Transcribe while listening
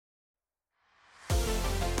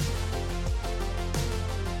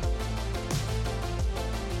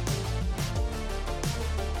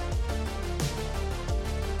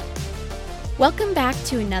Welcome back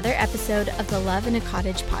to another episode of the Love in a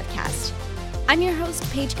Cottage podcast. I'm your host,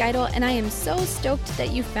 Paige Geidel, and I am so stoked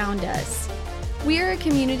that you found us. We are a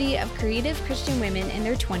community of creative Christian women in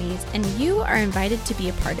their 20s, and you are invited to be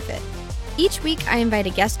a part of it. Each week, I invite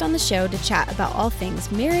a guest on the show to chat about all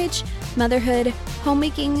things marriage, motherhood,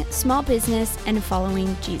 homemaking, small business, and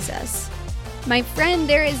following Jesus. My friend,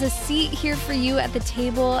 there is a seat here for you at the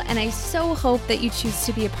table, and I so hope that you choose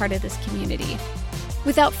to be a part of this community.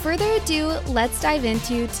 Without further ado, let's dive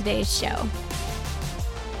into today's show.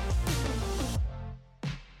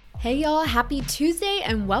 Hey y'all, happy Tuesday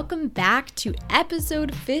and welcome back to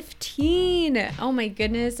episode 15. Oh my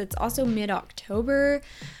goodness, it's also mid-October,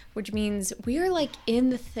 which means we are like in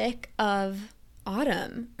the thick of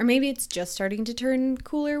autumn. Or maybe it's just starting to turn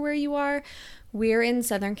cooler where you are. We're in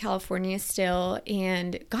Southern California still,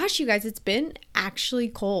 and gosh, you guys, it's been actually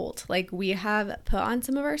cold. Like, we have put on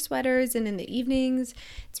some of our sweaters, and in the evenings,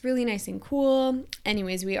 it's really nice and cool.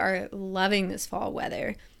 Anyways, we are loving this fall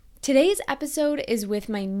weather. Today's episode is with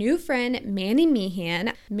my new friend, Mandy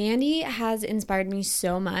Meehan. Mandy has inspired me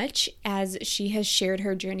so much as she has shared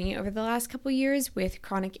her journey over the last couple years with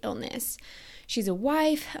chronic illness. She's a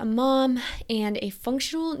wife, a mom, and a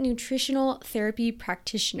functional nutritional therapy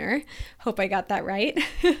practitioner. Hope I got that right.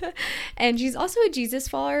 And she's also a Jesus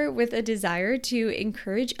follower with a desire to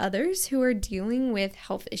encourage others who are dealing with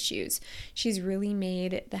health issues. She's really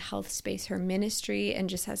made the health space her ministry and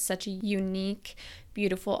just has such a unique,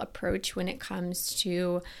 beautiful approach when it comes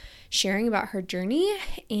to sharing about her journey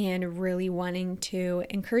and really wanting to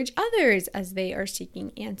encourage others as they are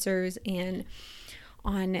seeking answers and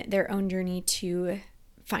on their own journey to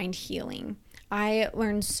find healing. I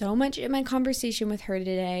learned so much in my conversation with her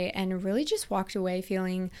today and really just walked away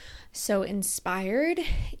feeling so inspired.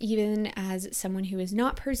 Even as someone who has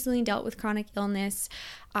not personally dealt with chronic illness,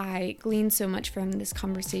 I gleaned so much from this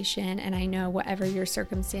conversation, and I know whatever your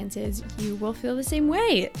circumstances, you will feel the same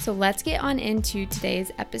way. So let's get on into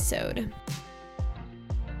today's episode.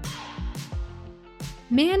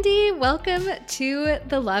 Mandy, welcome to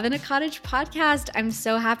the Love in a Cottage podcast. I'm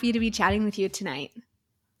so happy to be chatting with you tonight.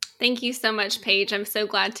 Thank you so much, Paige. I'm so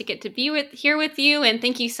glad to get to be here with you, and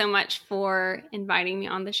thank you so much for inviting me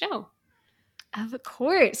on the show. Of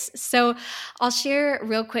course. So I'll share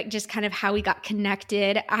real quick just kind of how we got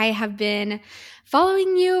connected. I have been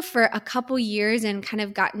following you for a couple years and kind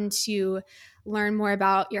of gotten to learn more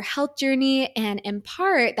about your health journey. And in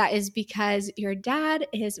part, that is because your dad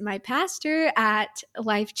is my pastor at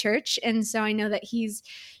Life Church. And so I know that he's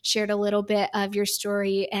shared a little bit of your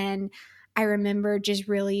story. And I remember just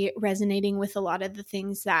really resonating with a lot of the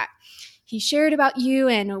things that he shared about you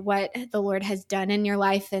and what the Lord has done in your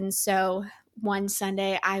life. And so one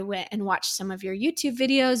Sunday, I went and watched some of your YouTube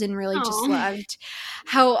videos and really just loved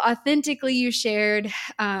how authentically you shared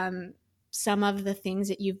some of the things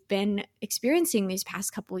that you've been experiencing these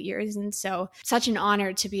past couple of years. And so such an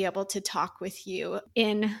honor to be able to talk with you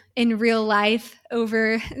in real life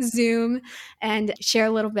over Zoom and share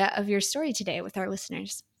a little bit of your story today with our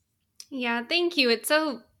listeners. Yeah, thank you. It's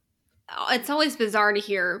always bizarre to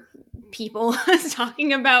hear people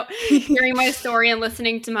talking about hearing my story and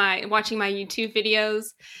watching my YouTube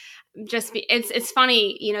videos. It's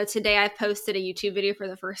funny, today I posted a YouTube video for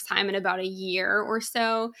the first time in about a year or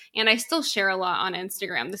so, and I still share a lot on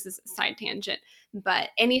Instagram. This is a side tangent,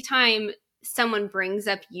 but anytime someone brings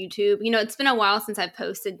up YouTube, it's been a while since I've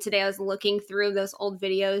posted. Today I was looking through those old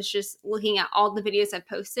videos, just looking at all the videos I've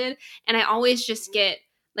posted, and I always just get,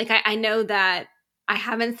 like, I know that I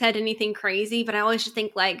haven't said anything crazy, but I always just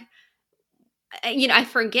think, like, I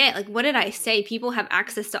forget, like, what did I say? People have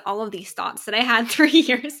access to all of these thoughts that I had 3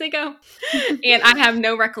 years ago, and I have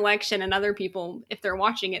no recollection, and other people, if they're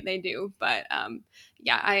watching it, they do. But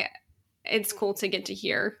it's cool to get to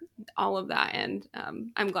hear all of that, and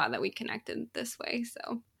I'm glad that we connected this way.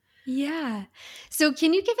 So yeah. So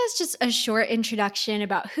can you give us just a short introduction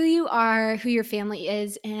about who you are, who your family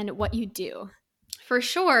is, and what you do? For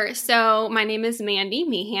sure. So my name is Mandy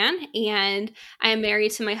Meehan, and I am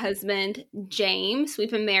married to my husband, James. We've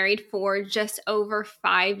been married for just over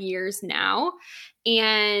 5 years now,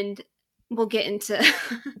 and we'll get into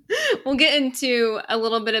a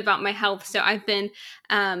little bit about my health. So I've been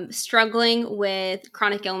struggling with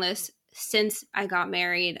chronic illness since I got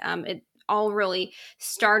married. It all really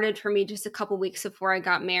started for me just a couple weeks before I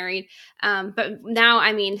got married. But now,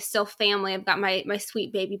 still family. I've got my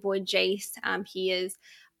sweet baby boy, Jace. He is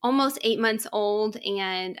almost 8 months old,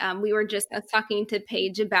 and we were just talking to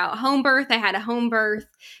Paige about home birth. I had a home birth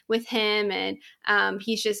with him, and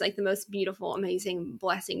he's just like the most beautiful, amazing,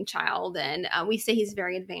 blessing child. And we say he's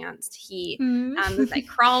very advanced. He was like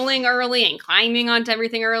crawling early and climbing onto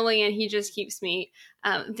everything early, and he just keeps me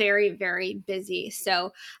very, very busy.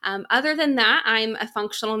 So other than that, I'm a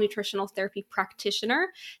functional nutritional therapy practitioner,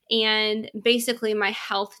 and basically my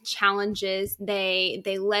health challenges, they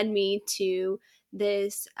led me to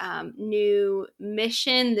this new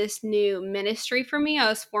mission, this new ministry for me. I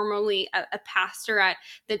was formerly a pastor at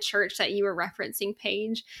the church that you were referencing,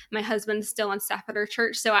 Paige. My husband's still on staff at our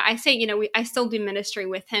church. So I say, I still do ministry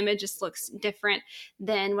with him. It just looks different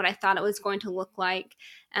than what I thought it was going to look like.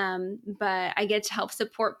 But I get to help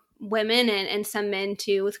support women and some men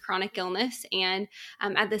too with chronic illness. And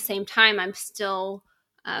at the same time, I'm still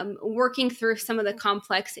working through some of the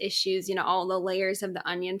complex issues, all the layers of the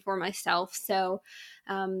onion for myself. So,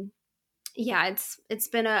 it's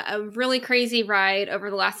been a really crazy ride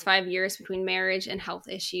over the last 5 years between marriage and health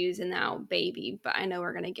issues and now baby, but I know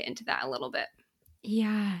we're going to get into that a little bit.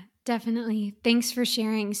 Yeah, definitely. Thanks for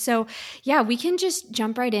sharing. So, we can just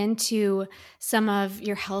jump right into some of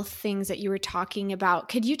your health things that you were talking about.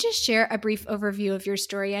 Could you just share a brief overview of your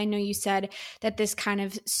story? I know you said that this kind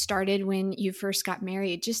of started when you first got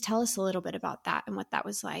married. Just tell us a little bit about that and what that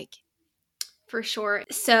was like. For sure.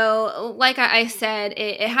 So, like I said,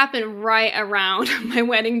 it happened right around my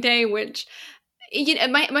wedding day, which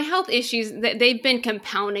my health issues, they've been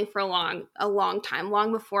compounding for a long time,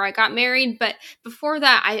 long before I got married. But before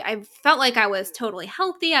that, I felt like I was totally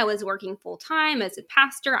healthy. I was working full time as a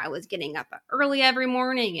pastor. I was getting up early every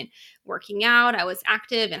morning and working out. I was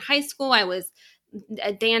active in high school. I was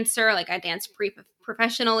a dancer. Like I danced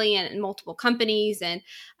professionally and in multiple companies. And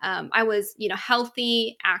I was,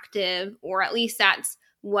 healthy, active, or at least that's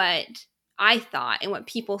what I thought and what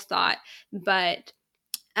people thought. But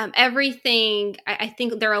everything, I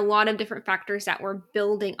think there are a lot of different factors that were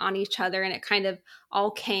building on each other, and it kind of all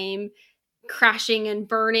came crashing and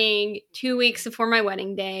burning 2 weeks before my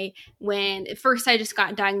wedding day, when at first I just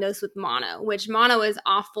got diagnosed with mono, which mono is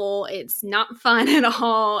awful. It's not fun at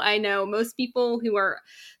all. I know most people who are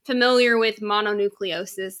familiar with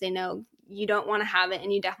mononucleosis, they know you don't want to have it,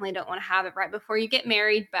 and you definitely don't want to have it right before you get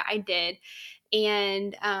married, but I did.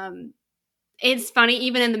 And it's funny,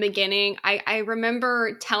 even in the beginning, I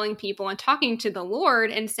remember telling people and talking to the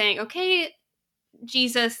Lord and saying, okay,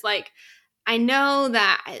 Jesus, like, I know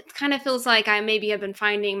that it kind of feels like I maybe have been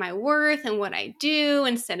finding my worth in what I do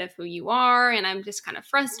instead of who you are. And I'm just kind of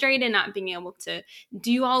frustrated not being able to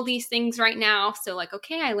do all these things right now. So like,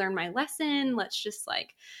 okay, I learned my lesson. Let's just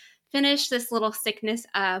like finish this little sickness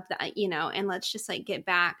up, that, and let's just like get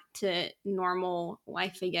back to normal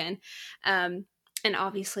life again. And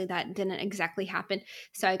obviously that didn't exactly happen.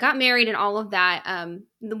 So I got married and all of that.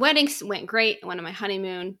 The wedding went great. I went on my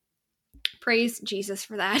honeymoon. Praise Jesus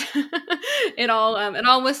for that. It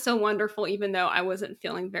all was so wonderful, even though I wasn't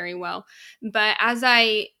feeling very well. But as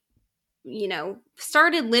I,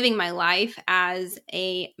 started living my life as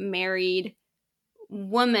a married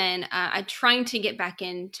woman, I trying to get back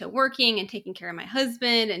into working and taking care of my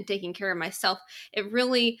husband and taking care of myself. It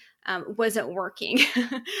really wasn't working.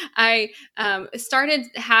 I started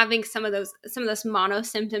having some of those mono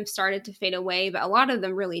symptoms started to fade away, but a lot of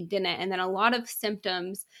them really didn't. And then a lot of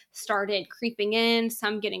symptoms started creeping in,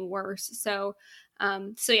 some getting worse. So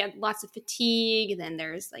lots of fatigue. Then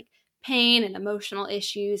there's like pain and emotional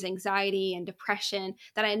issues, anxiety and depression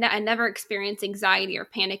that I never experienced anxiety or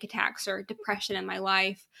panic attacks or depression in my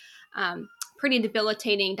life. Pretty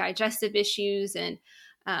debilitating digestive issues and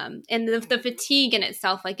the fatigue in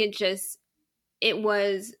itself, like it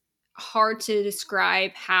was hard to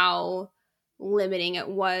describe how limiting it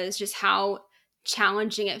was, just how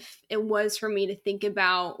challenging it was for me to think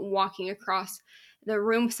about walking across the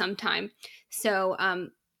room sometime. So,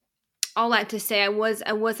 all that to say, I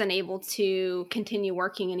wasn't able to continue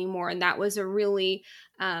working anymore. And that was a really,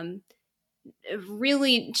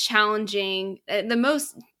 really challenging,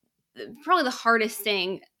 probably the hardest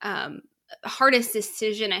thing, hardest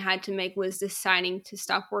decision I had to make was deciding to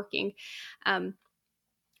stop working. And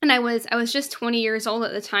I was just 20 years old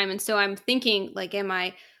at the time. And so I'm thinking like,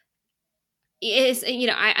 I'm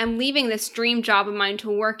leaving this dream job of mine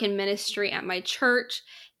to work in ministry at my church.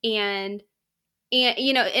 And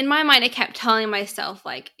in my mind, I kept telling myself,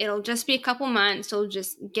 like, it'll just be a couple months. You'll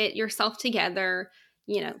just get yourself together,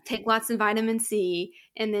 take lots of vitamin C,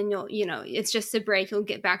 and then it's just a break. You'll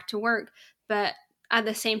get back to work. But at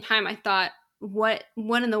the same time, I thought, what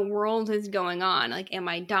in the world is going on? Like, am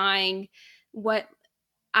I dying? What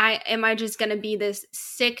am I just going to be this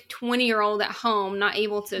sick 20-year-old at home, not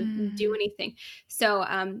able to do anything? So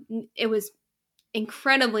it was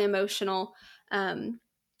incredibly emotional.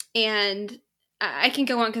 And I can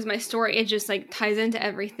go on because my story, it just like ties into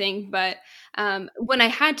everything. But when I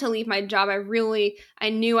had to leave my job, I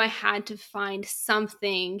knew I had to find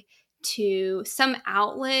something some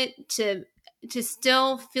outlet to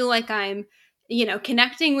still feel like I'm,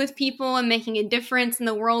 connecting with people and making a difference in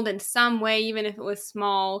the world in some way, even if it was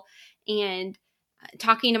small. And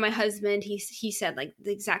talking to my husband, he said like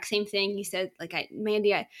the exact same thing. He said, like,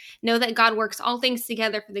 Mandy, I know that God works all things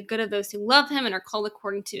together for the good of those who love him and are called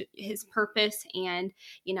according to his purpose. And,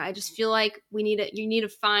 I just feel like you need to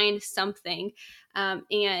find something.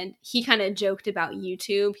 And he kind of joked about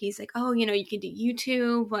YouTube. He's like, oh, you could do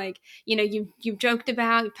YouTube. Like, you've talked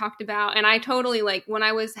about, and I totally, like, when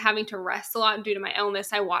I was having to rest a lot due to my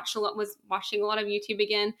illness, was watching a lot of YouTube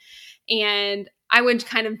again. And I would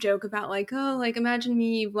kind of joke about like, oh, like imagine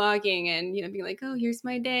me vlogging and, being like, oh, here's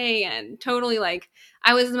my day. And totally like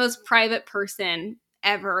I was the most private person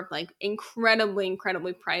ever, like incredibly,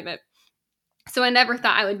 incredibly private. So I never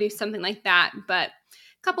thought I would do something like that. But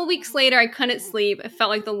a couple weeks later, I couldn't sleep. It felt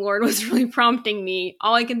like the Lord was really prompting me.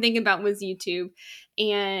 All I could think about was YouTube.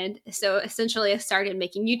 And so essentially I started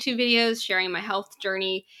making YouTube videos, sharing my health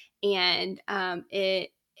journey. And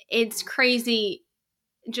it's crazy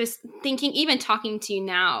just thinking, even talking to you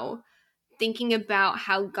now, thinking about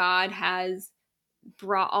how God has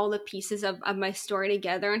brought all the pieces of my story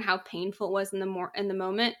together and how painful it was in the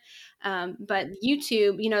moment. But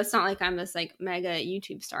YouTube, it's not like I'm this like mega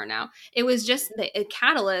YouTube star now. It was just a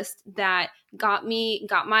catalyst that got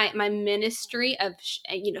my ministry of,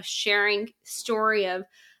 sharing story of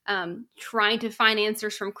trying to find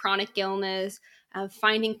answers from chronic illness,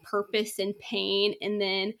 finding purpose in pain. And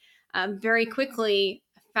then very quickly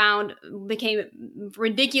became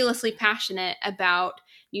ridiculously passionate about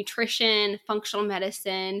nutrition, functional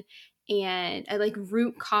medicine, and like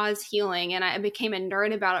root cause healing. And I became a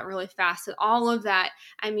nerd about it really fast. So all of that,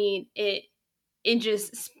 I mean, it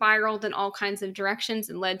just spiraled in all kinds of directions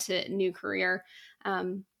and led to a new career.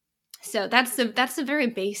 So that's the very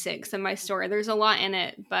basics of my story. There's a lot in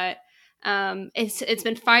it, but it's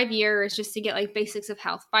been 5 years just to get like basics of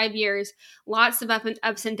health. 5 years, lots of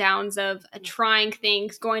ups and downs of trying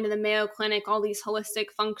things, going to the Mayo Clinic, all these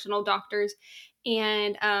holistic functional doctors.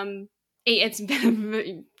 And it's been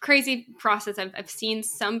a crazy process. I've seen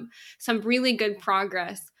some really good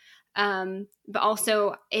progress. But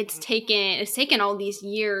also it's taken all these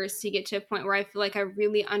years to get to a point where I feel like I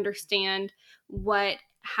really understand what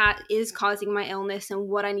is causing my illness and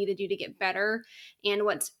what I need to do to get better. And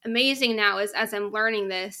what's amazing now is as I'm learning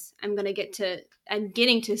this, I'm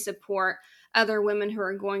getting to support other women who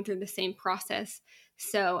are going through the same process.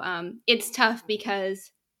 So it's tough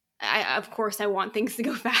because of course I want things to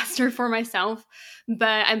go faster for myself,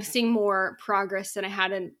 but I'm seeing more progress than I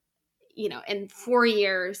had in 4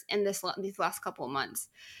 years in these last couple of months.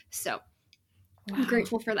 So wow. I'm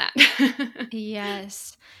grateful for that.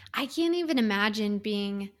 Yes. I can't even imagine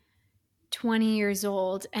being 20 years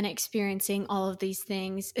old and experiencing all of these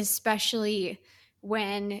things, especially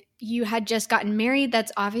when you had just gotten married.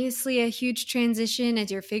 That's obviously a huge transition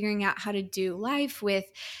as you're figuring out how to do life with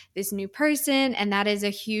this new person. And that is a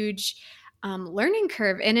huge learning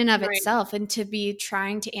curve in and of itself. And to be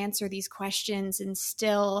trying to answer these questions and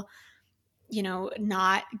still,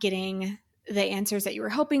 not getting the answers that you were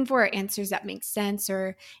hoping for, or answers that make sense,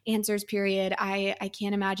 or answers period. I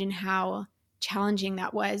can't imagine how challenging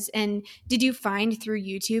that was. And did you find through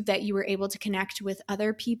YouTube that you were able to connect with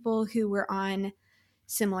other people who were on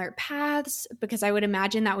similar paths? Because I would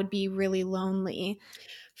imagine that would be really lonely.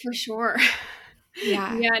 For sure.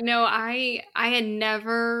 Yeah. Yeah, no, I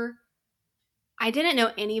didn't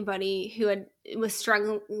know anybody who was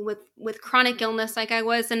struggling with chronic illness like I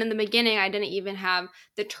was. And in the beginning, I didn't even have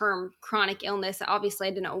the term chronic illness. Obviously,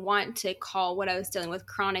 I didn't want to call what I was dealing with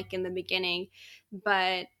chronic in the beginning,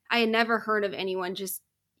 but I had never heard of anyone just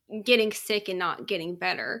getting sick and not getting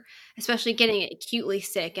better, especially getting acutely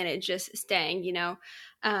sick and it just staying,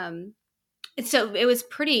 so it was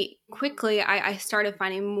pretty quickly, I started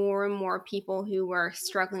finding more and more people who were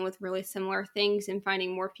struggling with really similar things and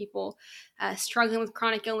finding more people struggling with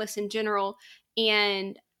chronic illness in general.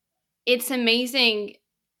 And it's amazing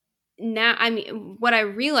now. I mean, what I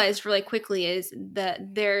realized really quickly is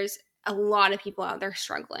that there's a lot of people out there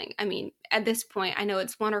struggling. I mean, at this point, I know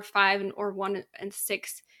it's 1 or 5 or 1 in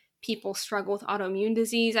 6 people struggle with autoimmune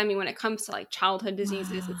disease. I mean, when it comes to like childhood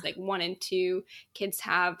diseases, It's like 1 in 2 kids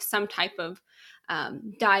have some type of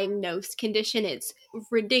diagnosed condition. It's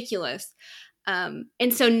ridiculous.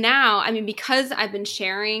 And so now, I mean, because I've been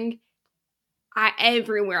sharing,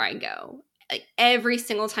 everywhere I go, like every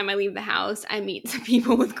single time I leave the house, I meet some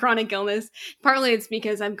people with chronic illness. Partly it's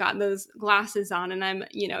because I've got those glasses on and I'm,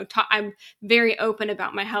 I'm very open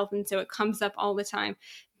about my health. And so it comes up all the time.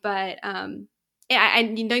 But yeah,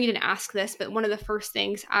 you didn't ask this, but one of the first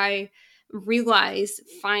things I realized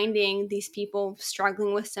finding these people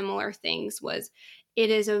struggling with similar things was it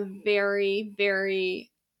is a very,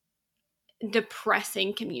 very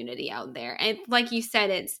depressing community out there. And like you said,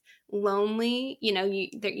 it's lonely.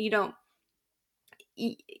 You don't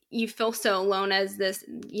you feel so alone as this,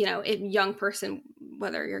 young person,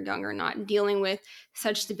 whether you're young or not, dealing with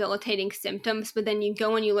such debilitating symptoms. But then you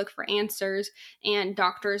go and you look for answers, and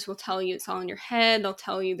doctors will tell you it's all in your head. They'll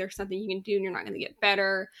tell you there's something you can do and you're not going to get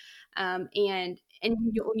better. And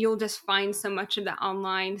you'll just find so much of that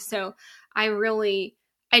online. So I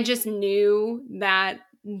just knew that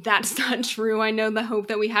that's not true. I know the hope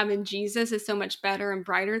that we have in Jesus is so much better and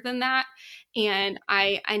brighter than that. And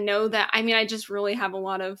I know that, I mean, I just really have a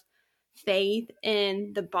lot of faith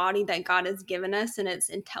in the body that God has given us and its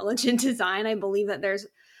intelligent design. I believe that there's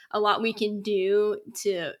a lot we can do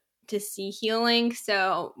to see healing.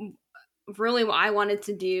 So really what I wanted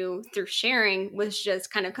to do through sharing was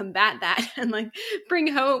just kind of combat that and like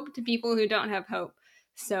bring hope to people who don't have hope.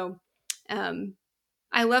 So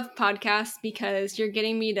I love podcasts because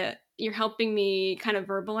you're helping me kind of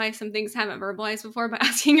verbalize some things I haven't verbalized before by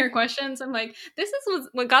asking your questions. I'm like, this is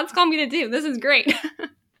what God's called me to do. This is great.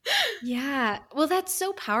 Yeah. Well, that's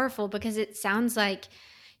so powerful because it sounds like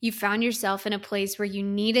you found yourself in a place where you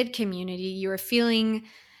needed community. You were feeling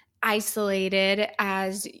isolated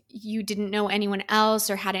as you didn't know anyone else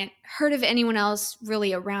or hadn't heard of anyone else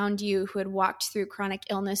really around you who had walked through chronic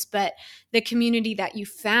illness. But the community that you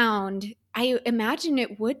found, I imagine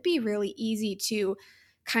it would be really easy to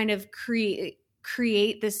kind of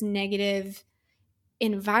create this negative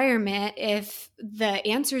environment if the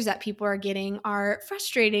answers that people are getting are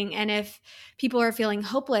frustrating and if people are feeling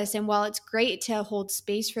hopeless. And while it's great to hold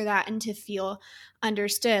space for that and to feel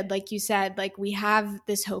understood, like you said, like we have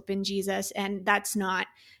this hope in Jesus and that's not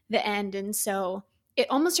the end. And so it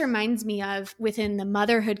almost reminds me of within the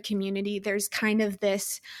motherhood community, there's kind of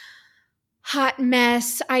this hot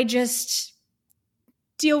mess. I just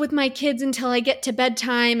deal with my kids until I get to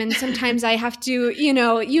bedtime. And sometimes I have to, right.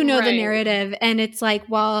 The narrative. And it's like,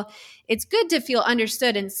 well, it's good to feel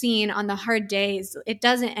understood and seen on the hard days. It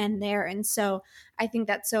doesn't end there. And so I think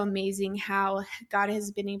that's so amazing how God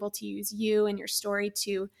has been able to use you and your story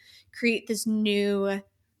to create this new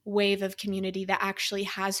wave of community that actually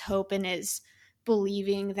has hope and is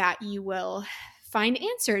believing that you will find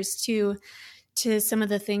answers to some of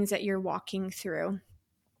the things that you're walking through.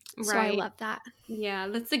 So right. I love that. Yeah,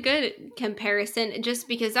 that's a good comparison just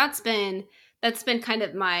because that's been kind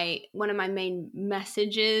of one of my main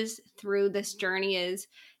messages through this journey is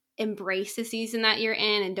embrace the season that you're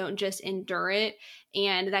in and don't just endure it.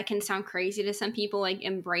 And that can sound crazy to some people, like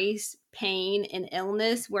embrace pain and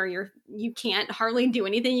illness where you can't hardly do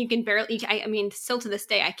anything. You can barely, I mean, still to this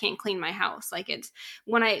day, I can't clean my house. Like it's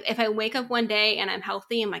if I wake up one day and I'm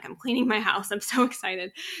healthy, I'm like, I'm cleaning my house. I'm so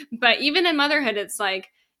excited. But even in motherhood, it's like,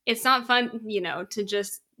 it's not fun, to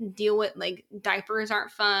just deal with, like, diapers aren't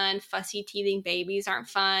fun, fussy teething babies aren't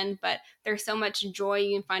fun, but there's so much joy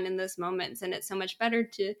you can find in those moments, and it's so much better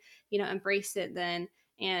to, embrace it than,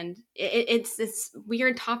 and it's this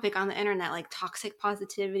weird topic on the internet, like toxic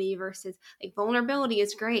positivity versus, like, vulnerability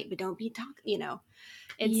is great, but don't be toxic,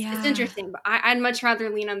 it's interesting, but I'd much rather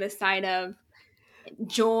lean on this side of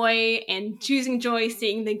joy and choosing joy,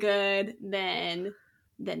 seeing the good than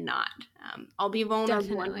not. I'll be vulnerable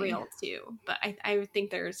Definitely. And real too, but I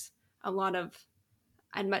think there's a lot of,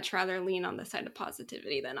 I'd much rather lean on the side of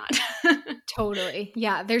positivity than not. Totally.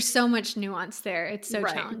 Yeah. There's so much nuance there. It's so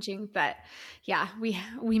right. challenging, but yeah,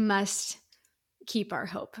 we must keep our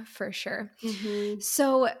hope for sure. Mm-hmm.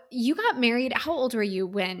 So you got married. How old were you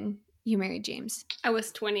when you married James? I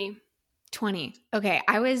was 20. 20. Okay.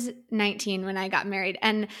 I was 19 when I got married.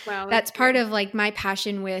 And that's part of like my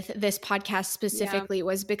passion with this podcast specifically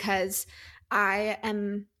was because I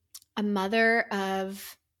am a mother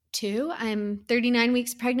of 2. I'm 39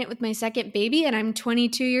 weeks pregnant with my second baby and I'm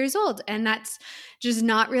 22 years old. And that's just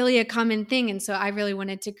not really a common thing. And so I really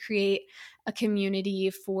wanted to create a community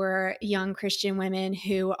for young Christian women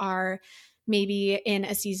who are maybe in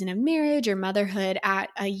a season of marriage or motherhood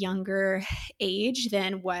at a younger age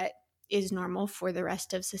than what is normal for the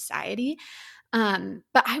rest of society.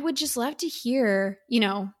 But I would just love to hear,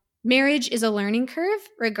 marriage is a learning curve,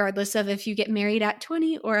 regardless of if you get married at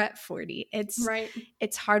 20 or at 40.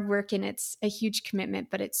 It's hard work and it's a huge commitment,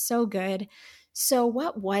 but it's so good. So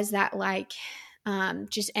what was that like,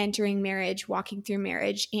 just entering marriage, walking through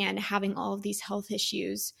marriage, and having all of these health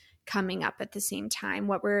issues coming up at the same time?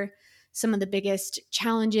 What were some of the biggest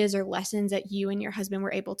challenges or lessons that you and your husband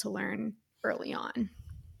were able to learn early on?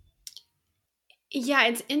 Yeah,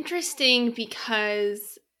 it's interesting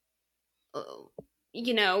because,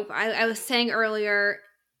 I was saying earlier,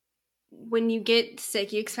 when you get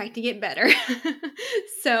sick, you expect to get better.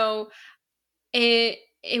 So it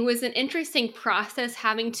was an interesting process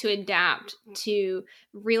having to adapt to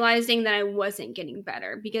realizing that I wasn't getting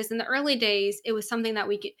better, because in the early days, it was something that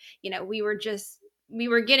we could, we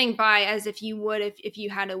were getting by as if you would if you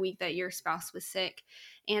had a week that your spouse was sick,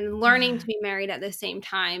 and learning to be married at the same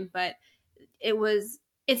time. But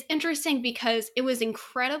it's interesting because it was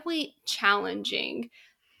incredibly challenging.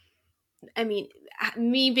 I mean,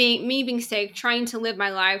 me being sick, trying to live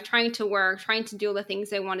my life, trying to work, trying to do all the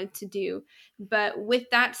things I wanted to do. But with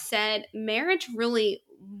that said, marriage really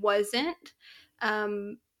wasn't.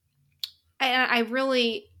 I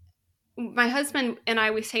really, my husband and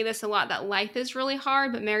I, we say this a lot, that life is really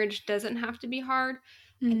hard, but marriage doesn't have to be hard.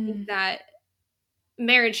 I think that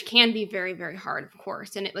marriage can be very, very hard, of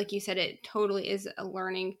course. And like you said, it totally is a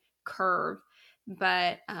learning curve.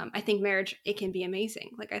 But I think marriage, it can be amazing.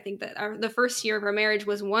 Like, I think that the first year of our marriage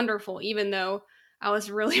was wonderful, even though I was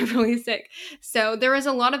really, really sick. So there was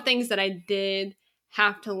a lot of things that I did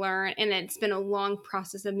have to learn. And it's been a long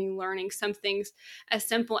process of me learning some things as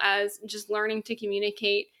simple as just learning to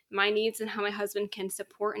communicate my needs and how my husband can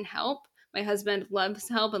support and help. My husband loves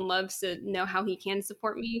help and loves to know how he can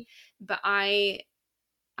support me. But I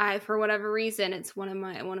for whatever reason, it's one of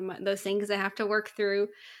my those things I have to work through.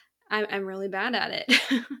 I'm really bad at it.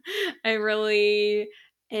 I really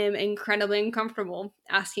am incredibly uncomfortable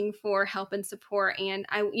asking for help and support. And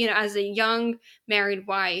as a young married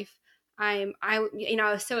wife, I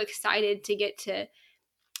was so excited to get to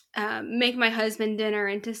make my husband dinner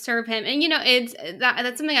and to serve him. And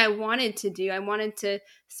that's something I wanted to do. I wanted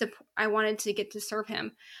to get to serve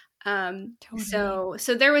him. Totally.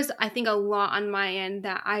 So there was, I think, a lot on my end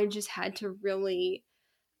that I just had to really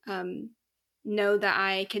know that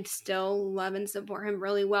I could still love and support him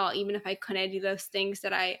really well, even if I couldn't do those things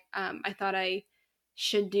that I thought I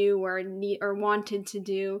should do or need or wanted to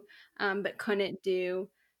do, but couldn't do.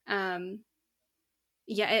 My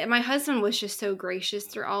husband was just so gracious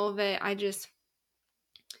through all of it. I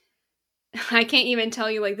can't even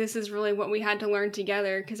tell you, like, this is really what we had to learn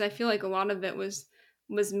together, because I feel like a lot of it was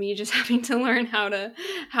me just having to learn how to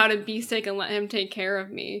be sick and let him take care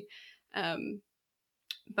of me.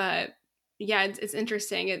 But yeah, it's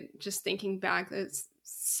interesting. Just thinking back,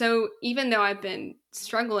 so even though I've been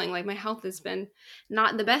struggling, like, my health has been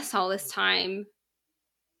not the best all this time,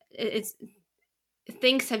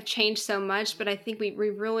 things have changed so much, but I think we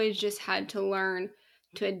really just had to learn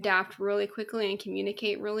to adapt really quickly and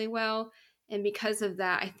communicate really well. And because of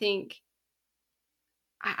that, I think,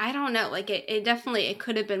 I don't know, like, it definitely, it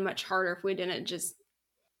could have been much harder if we didn't just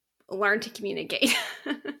learn to communicate.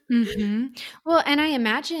 Well, and I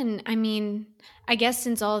imagine, I guess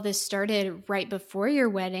since all of this started right before your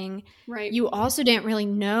wedding, Right. You also didn't really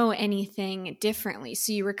know anything differently.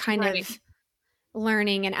 So you were kind of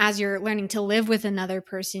learning, and as you're learning to live with another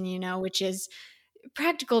person, which is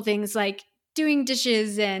practical things like doing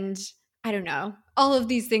dishes and, I don't know, all of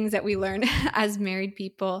these things that we learn as married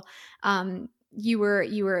people. You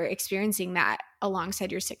were experiencing that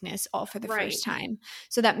alongside your sickness all for the first time.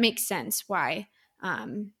 So that makes sense why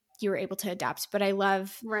you were able to adapt. But I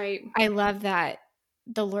love that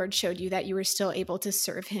the Lord showed you that you were still able to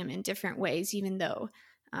serve him in different ways, even though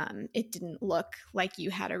it didn't look like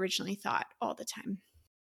you had originally thought all the time.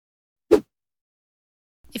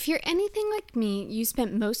 If you're anything like me, you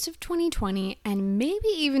spent most of 2020 and maybe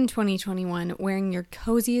even 2021 wearing your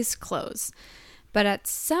coziest clothes. But at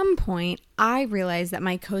some point, I realized that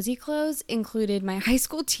my cozy clothes included my high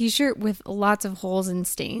school t-shirt with lots of holes and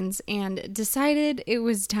stains, and decided it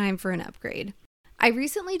was time for an upgrade. I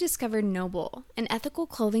recently discovered Noble, an ethical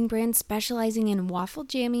clothing brand specializing in waffle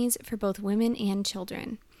jammies for both women and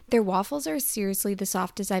children. Their waffles are seriously the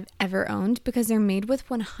softest I've ever owned because they're made with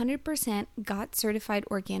 100% GOTS certified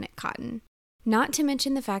organic cotton. Not to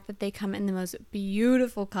mention the fact that they come in the most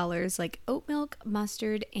beautiful colors like oat milk,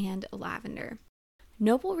 mustard, and lavender.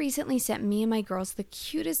 Noble recently sent me and my girls the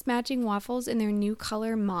cutest matching waffles in their new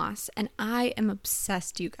color moss, and I am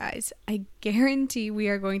obsessed, you guys. I guarantee we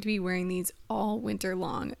are going to be wearing these all winter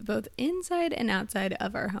long, both inside and outside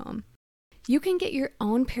of our home. You can get your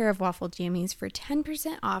own pair of waffle jammies for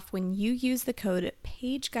 10% off when you use the code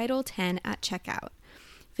PageGuidal10 at checkout.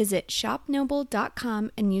 Visit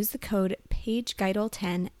shopnoble.com and use the code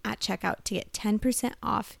PageGuidal10 at checkout to get 10%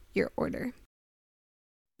 off your order.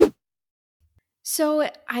 So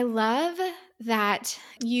I love that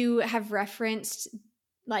you have referenced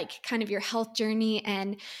like kind of your health journey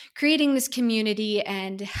and creating this community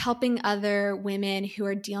and helping other women who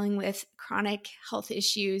are dealing with chronic health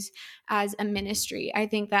issues as a ministry. I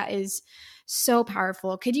think that is so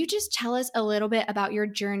powerful. Could you just tell us a little bit about your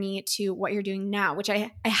journey to what you're doing now, which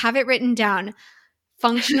I have it written down,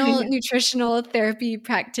 functional nutritional therapy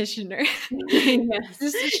practitioner. Yes.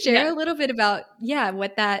 Just share a little bit about,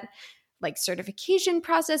 what that like certification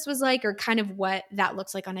process was like, or kind of what that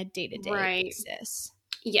looks like on a day-to-day basis.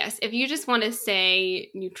 Yes, if you just want to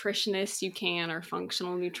say nutritionist, you can, or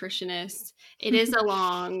functional nutritionist. It is a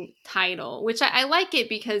long title, which I like it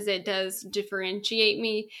because it does differentiate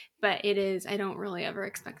me, but it is, I don't really ever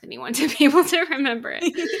expect anyone to be able to remember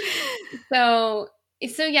it. So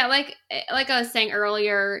yeah, like I was saying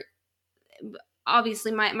earlier,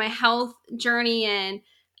 obviously my health journey and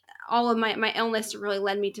all of my illness really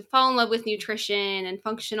led me to fall in love with nutrition and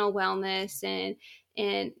functional wellness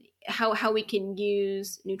and how we can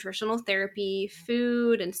use nutritional therapy,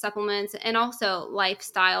 food and supplements, and also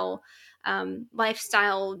lifestyle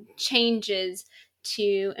changes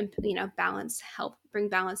to help bring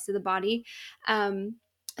balance to the body.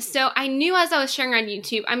 So I knew as I was sharing on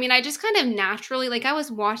YouTube, I just kind of naturally, like I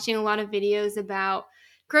was watching a lot of videos about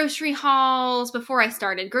grocery hauls before I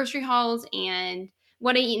started, grocery hauls and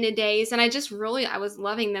what I eat in a day. And I was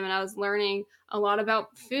loving them and I was learning a lot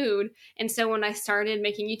about food. And so when I started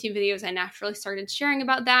making YouTube videos, I naturally started sharing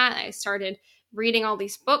about that. I started reading all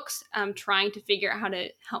these books, trying to figure out how to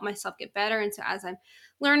help myself get better. And so as I'm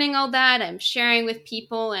learning all that, I'm sharing with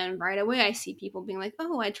people, and right away I see people being like,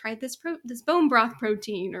 "Oh, I tried this bone broth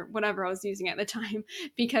protein," or whatever I was using at the time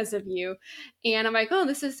because of you. And I'm like, "Oh,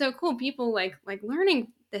 this is so cool. People like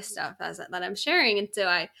learning this stuff that I'm sharing." And so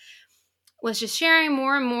I was just sharing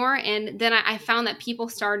more and more. And then I found that people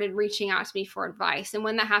started reaching out to me for advice. And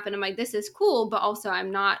when that happened, I'm like, this is cool, but also I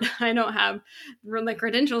don't have the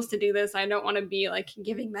credentials to do this. I don't want to be like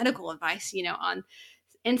giving medical advice, on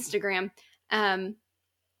Instagram.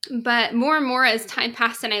 But more and more as time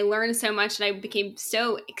passed and I learned so much and I became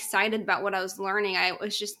so excited about what I was learning, I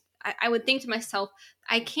would think to myself,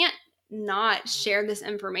 I can't not share this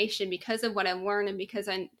information because of what I've learned and because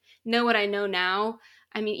I know what I know now.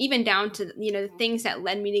 Even down to, the things that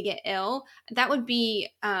led me to get ill, that would be,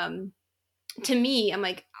 to me, I'm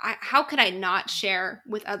like, how could I not share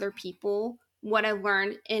with other people what I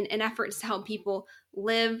learned in efforts to help people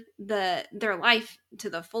live their life to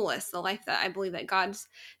the fullest, the life that I believe that God's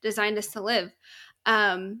designed us to live.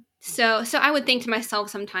 So I would think to myself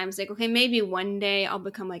sometimes like, okay, maybe one day I'll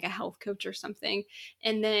become like a health coach or something.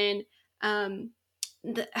 And then,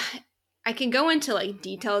 I can go into like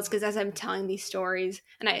details because as I'm telling these stories,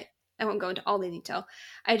 and I won't go into all the detail,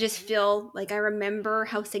 I just feel like I remember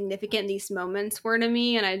how significant these moments were to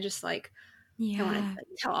me. And I just like, I want to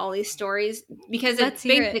tell all these stories because it's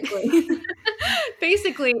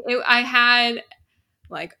basically, I had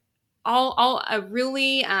like I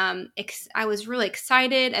was really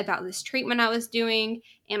excited about this treatment I was doing,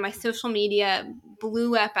 and my social media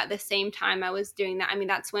blew up at the same time I was doing that.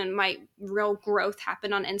 That's when my real growth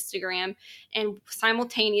happened on Instagram, and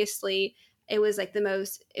simultaneously it was the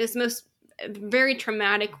most very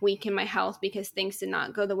traumatic week in my health because things did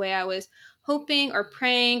not go the way I was hoping or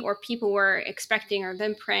praying or people were expecting or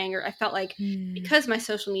them praying, or I felt like because my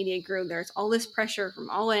social media grew, there's all this pressure from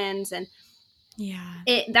all ends, and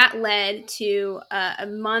that led to a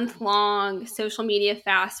month-long social media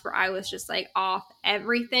fast where I was just like off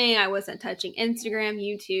everything. I wasn't touching Instagram,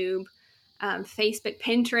 YouTube, Facebook,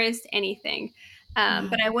 Pinterest, anything.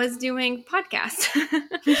 But I was doing podcasts.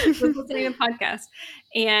 was listening to podcasts.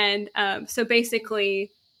 And so basically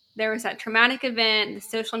there was that traumatic event, the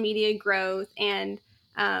social media growth, and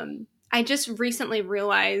I just recently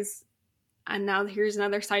realized, and now here's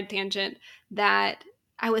another side tangent, that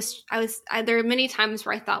there are many times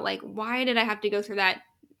where I thought like, why did I have to go through that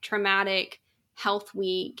traumatic health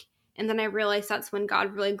week? And then I realized that's when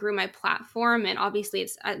God really grew my platform. And obviously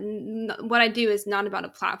it's what I do is not about a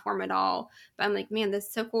platform at all, but I'm like, man, this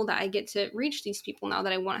is so cool that I get to reach these people now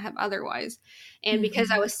that I want to have otherwise. And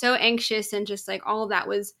because I was so anxious and just like all of that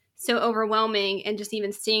was so overwhelming, and just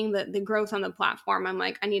even seeing the growth on the platform, I'm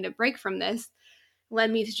like, I need a break from this.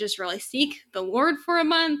 Led me to just really seek the Lord for a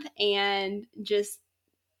month and just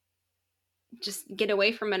get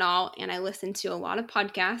away from it all. And I listened to a lot of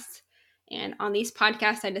podcasts, And on these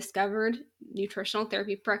podcasts, I discovered nutritional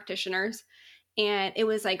therapy practitioners. And it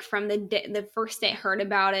was like from the first day I heard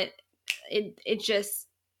about it,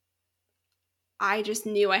 I just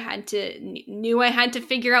knew I had to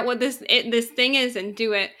figure out what this thing is and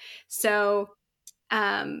do it. So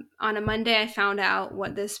on a Monday, I found out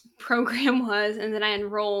what this program was, and then I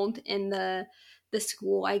enrolled in the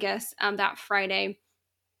school, I guess, that Friday.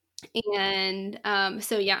 And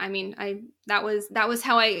so yeah, I mean, that was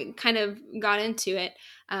how I kind of got into it.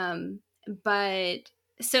 But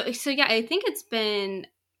so yeah, I think it's been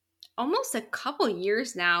almost a couple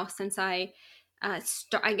years now since I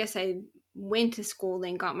guess I went to school,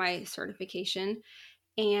 then got my certification,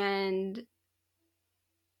 and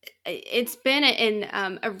it's been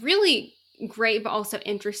a really great but also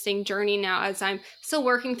interesting journey now, as I'm still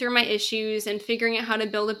working through my issues and figuring out how to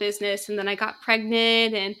build a business. And then I got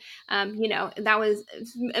pregnant, and that was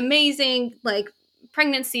amazing. Like,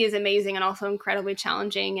 pregnancy is amazing and also incredibly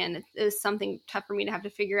challenging, and it was something tough for me to have to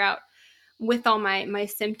figure out with all my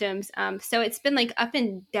symptoms. So it's been like up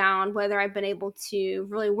and down whether I've been able to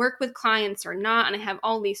really work with clients or not. And I have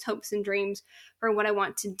all these hopes and dreams for what I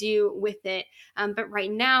want to do with it. But right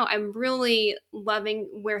now I'm really loving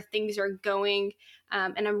where things are going.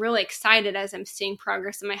 And I'm really excited as I'm seeing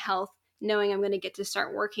progress in my health, knowing I'm going to get to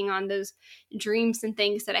start working on those dreams and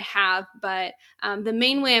things that I have. But the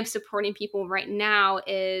main way I'm supporting people right now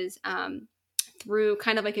is through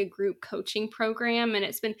kind of like a group coaching program. And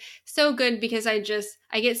it's been so good because I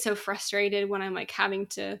get so frustrated when I'm like having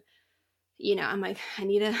to, I'm like, I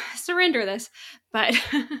need to surrender this. But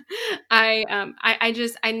I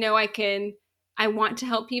know I want to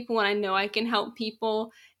help people, and I know I can help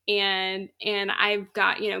people. And I've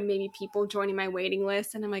got, maybe people joining my waiting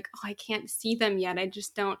list, and I'm like, oh, I can't see them yet. I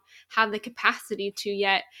just don't have the capacity to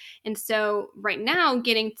yet. And so right now,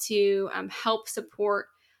 getting to help support,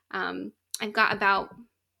 I've got about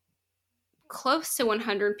close to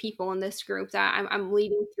 100 people in this group that I'm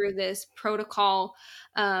leading through this protocol.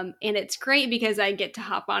 And it's great because I get to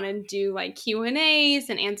hop on and do like Q&As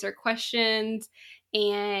and answer questions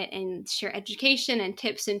and share education and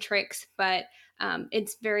tips and tricks. But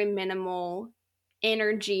it's very minimal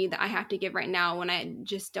energy that I have to give right now when I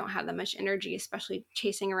just don't have that much energy, especially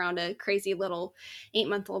chasing around a crazy little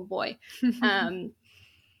 8-month-old boy.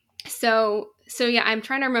 So yeah, I'm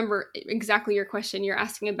trying to remember exactly your question. You're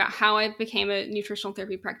asking about how I became a nutritional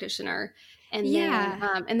therapy practitioner, and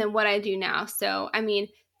then what I do now. So, I mean,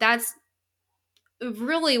 that's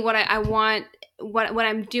really what I want, what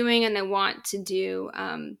I'm doing and I want to do.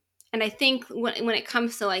 And I think when it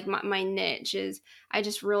comes to like my niche is, I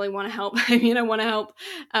just really want to help. I mean, I want to help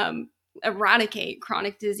eradicate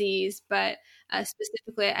chronic disease, but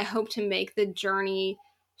specifically, I hope to make the journey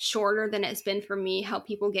shorter than it's been for me, help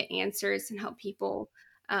people get answers and help people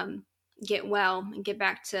get well and get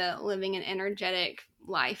back to living an energetic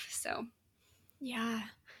life. So yeah,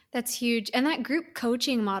 that's huge. And that group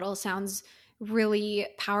coaching model sounds really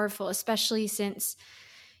powerful, especially since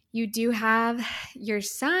you do have your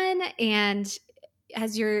son, and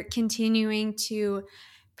as you're continuing to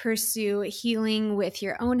pursue healing with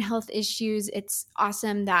your own health issues, it's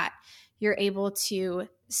awesome that you're able to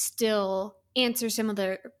still answer some of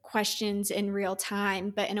the questions in real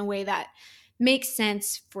time, but in a way that makes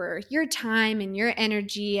sense for your time and your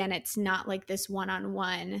energy. And it's not like this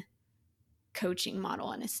one-on-one coaching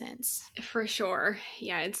model in a sense. For sure.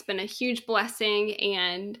 Yeah, it's been a huge blessing,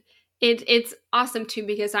 and it's awesome too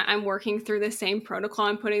because I'm working through the same protocol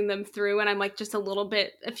I'm putting them through, and I'm like just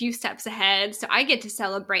a few steps ahead. So I get to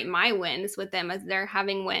celebrate my wins with them as they're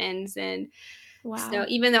having wins. And wow. So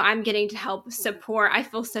even though I'm getting to help support, I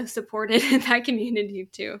feel so supported in that community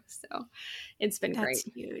too. So it's been great.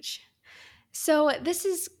 That's huge. So this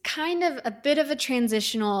is kind of a bit of a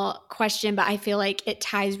transitional question, but I feel like it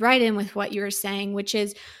ties right in with what you were saying, which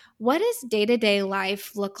is, what does day-to-day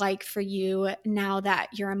life look like for you now that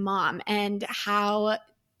you're a mom, and how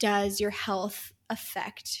does your health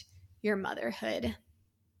affect your motherhood?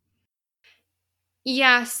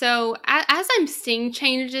 Yeah, so as I'm seeing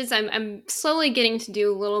changes, I'm slowly getting to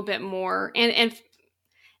do a little bit more, and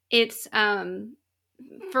it's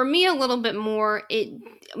for me a little bit more. It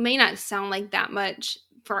may not sound like that much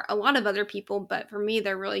for a lot of other people, but for me,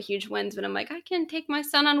 they're really huge wins when I'm like, I can take my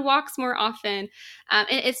son on walks more often. And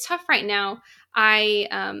it's tough right now. I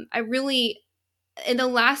really, in the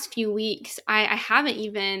last few weeks, I haven't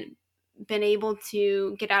even been able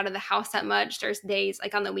to get out of the house that much. There's days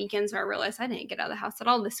like on the weekends where I realize I didn't get out of the house at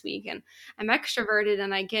all this week, and I'm extroverted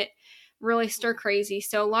and I get really stir crazy.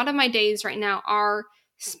 So a lot of my days right now are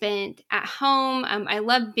spent at home. I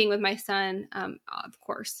love being with my son, of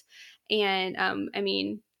course. And I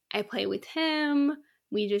mean, I play with him.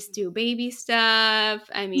 We just do baby stuff.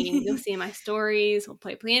 I mean, you'll see in my stories. We'll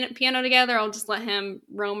play piano together. I'll just let him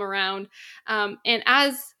roam around. And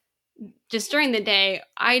as just during the day,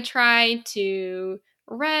 I try to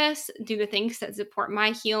rest, do the things that support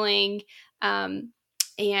my healing. And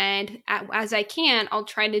as I can, I'll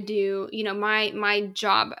try to do, my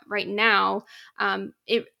job right now.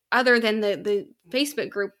 Other than the Facebook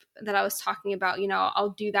group that I was talking about, I'll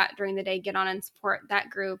do that during the day, get on and support that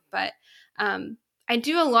group. But I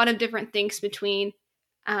do a lot of different things between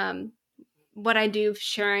what I do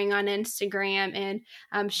sharing on Instagram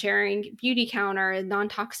and sharing Beauty Counter,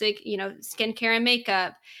 non-toxic, skincare and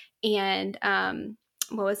makeup. And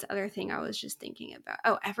what was the other thing I was just thinking about?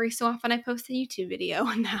 Oh, every so often I post a YouTube video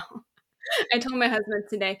now. I told my husband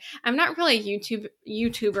today, I'm not really a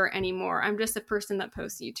YouTuber anymore. I'm just a person that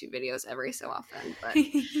posts YouTube videos every so often, but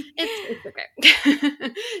it's okay.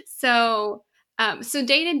 So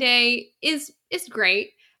day to day is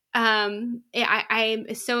great. I'm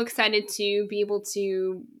so excited to be able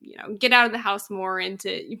to, get out of the house more and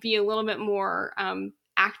to be a little bit more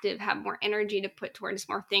active, have more energy to put towards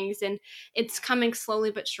more things. And it's coming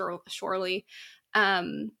slowly but surely.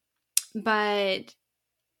 But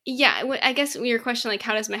yeah, I guess your question, like,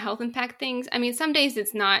 how does my health impact things? I mean, some days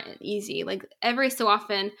it's not easy. Like, every so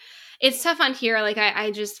often, it's tough on here. Like, I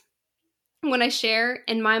just, when I share,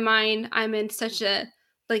 in my mind, I'm in such a,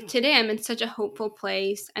 like, today I'm in such a hopeful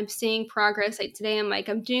place. I'm seeing progress. Like, today I'm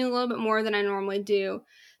doing a little bit more than I normally do.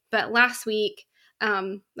 But last week,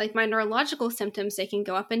 like, my neurological symptoms, they can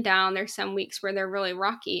go up and down. There's some weeks where they're really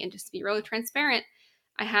rocky, and just to be really transparent,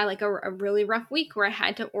 I had like a really rough week where I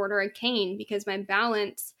had to order a cane because my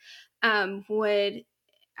balance would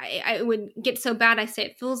get so bad. I say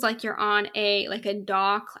it feels like you're on a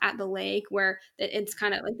dock at the lake where it's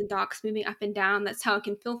kind of like the dock's moving up and down. That's how it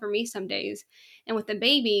can feel for me some days. And with the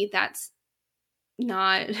baby, that's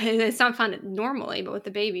not it's not fun normally, but with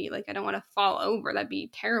the baby, like, I don't want to fall over. That'd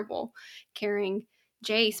be terrible carrying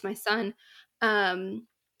Jace, my son.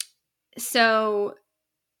 So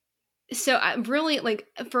I really, like,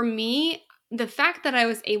 for me, the fact that I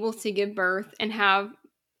was able to give birth and have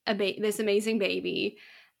this amazing baby,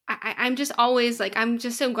 I'm just always like, I'm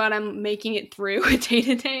just so glad I'm making it through day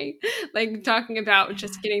to day, like, talking about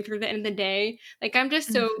just getting through the end of the day. Like, I'm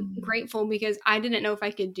just so grateful because I didn't know if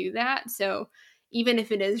I could do that. So even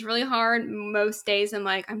if it is really hard, most days I'm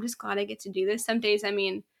like, I'm just glad I get to do this. Some days, I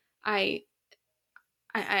mean, I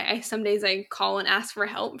some days I call and ask for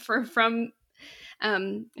help from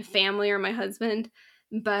family or my husband,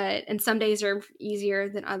 and some days are easier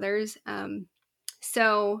than others.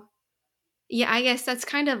 So yeah, I guess that's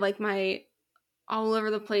kind of like my all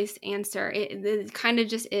over the place answer. It kind of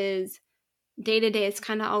just is day to day. It's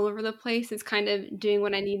kind of all over the place. It's kind of doing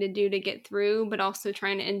what I need to do to get through, but also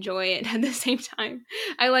trying to enjoy it at the same time.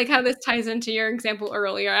 I like how this ties into your example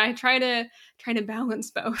earlier. I try to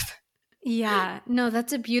balance both. Yeah, no,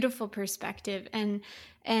 that's a beautiful perspective. And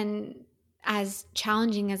as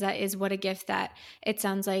challenging as that is, what a gift that it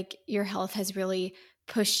sounds like your health has really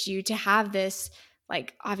pushed you to have this.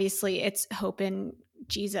 Like, obviously it's hope in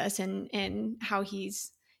Jesus and how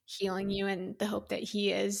he's healing you and the hope that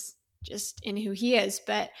he is just in who he is.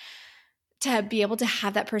 But to be able to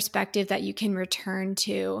have that perspective that you can return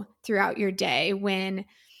to throughout your day when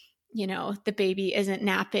the baby isn't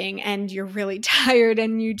napping and you're really tired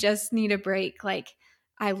and you just need a break. Like,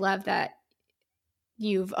 I love that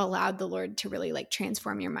you've allowed the Lord to really like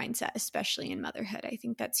transform your mindset, especially in motherhood. I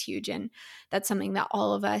think that's huge. And that's something that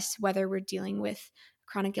all of us, whether we're dealing with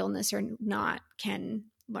chronic illness or not, can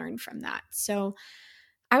learn from that. So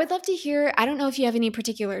I would love to hear, I don't know if you have any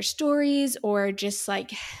particular stories or just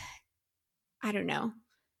like, I don't know.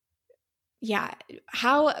 Yeah.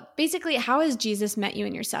 How has Jesus met you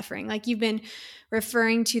in your suffering? Like, you've been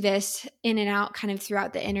referring to this in and out kind of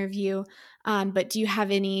throughout the interview. But do you have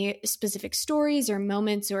any specific stories or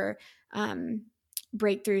moments or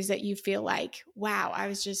breakthroughs that you feel like, wow, I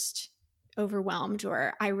was just overwhelmed,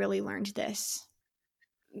 or I really learned this?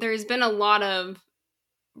 There's been a lot of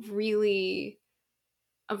very,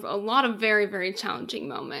 very challenging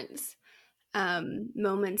moments.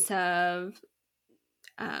 Moments of,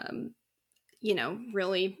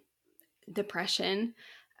 really depression,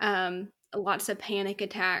 lots of panic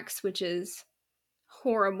attacks, which is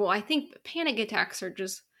horrible. I think panic attacks are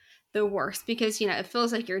just the worst because, it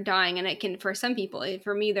feels like you're dying, and it can, for some people,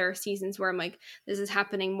 for me, there are seasons where I'm like, this is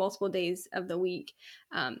happening multiple days of the week.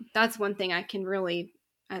 That's one thing I can really,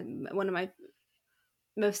 one of my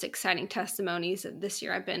most exciting testimonies of this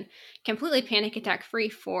year. I've been completely panic attack free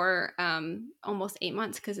for almost 8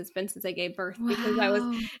 months, because it's been since I gave birth, because I was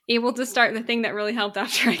Wow. able to start the thing that really helped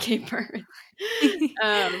after I gave birth.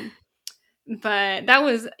 um, but that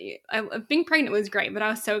was, being pregnant was great, but I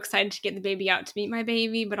was so excited to get the baby out to meet my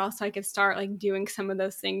baby, but also I could start like doing some of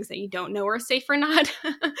those things that you don't know are safe or not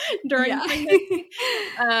during Yeah. pregnancy.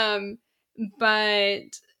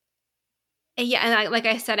 But yeah, and like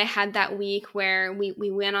I said, I had that week where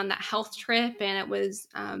we went on that health trip, and it was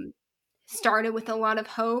started with a lot of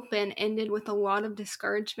hope and ended with a lot of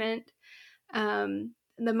discouragement. The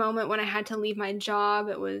moment when I had to leave my job,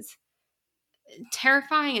 it was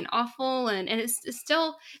terrifying and awful, and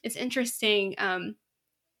it's interesting. And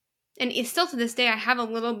it's still, to this day, I have a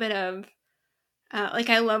little bit of like,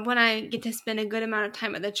 I love when I get to spend a good amount of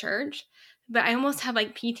time at the church, but I almost have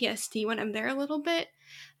like PTSD when I'm there a little bit.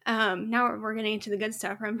 Now we're getting into the good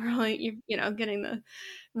stuff. I'm really, getting the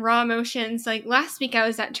raw emotions. Like last week I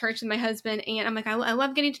was at church with my husband, and I'm like, I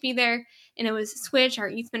love getting to be there. And it was Switch, our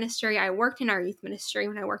youth ministry. I worked in our youth ministry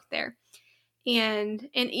when I worked there. And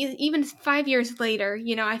even 5 years later,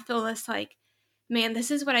 I feel this like, man,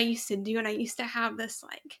 this is what I used to do. And I used to have this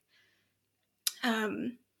like,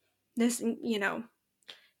 this,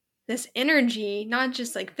 this energy, not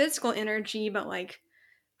just like physical energy, but like,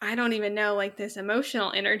 I don't even know, like this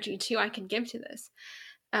emotional energy too I could give to this.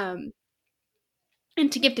 And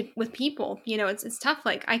to give to with people, it's tough.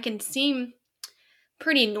 Like I can seem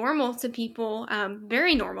pretty normal to people,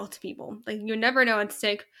 very normal to people. Like you never know it's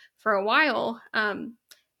sick for a while. Then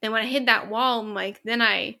when I hit that wall, I'm like, then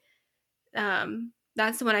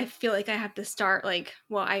that's when I feel like I have to start like,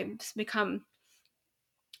 well, I become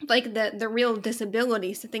like the real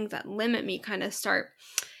disabilities, the things that limit me kind of start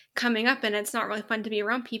coming up, and it's not really fun to be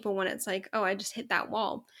around people when it's like, oh, I just hit that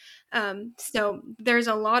wall. So there's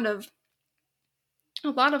a lot of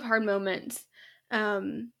hard moments.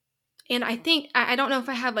 And I think, I don't know if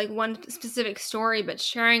I have like one specific story, but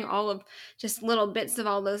sharing all of just little bits of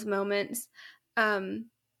all those moments. Yeah,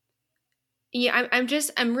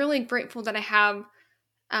 I'm really grateful that I have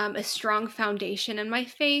a strong foundation in my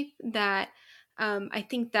faith, that I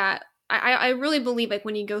think that I really believe like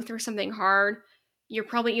when you go through something hard, you're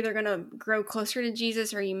probably either going to grow closer to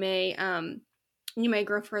Jesus, or you may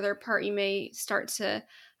grow further apart. You may start to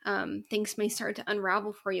things may start to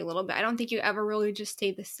unravel for you a little bit. I don't think you ever really just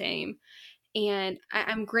stay the same. And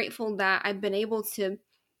I'm grateful that I've been able to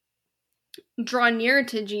draw near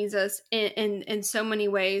to Jesus in so many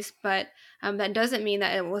ways, but that doesn't mean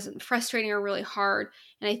that it wasn't frustrating or really hard.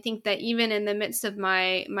 And I think that even in the midst of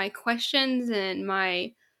my questions and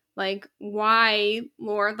my like, why,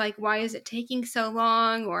 Lord, like, why is it taking so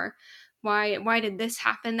long, or why did this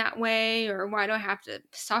happen that way, or why do I have to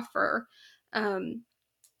suffer?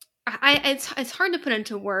 It's hard to put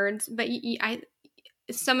into words, but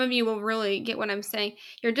some of you will really get what I'm saying.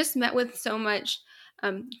 You're just met with so much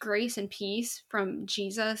grace and peace from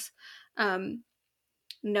Jesus,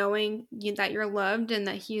 knowing that you're loved and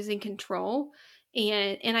that He's in control.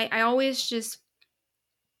 And I always just,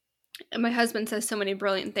 my husband says so many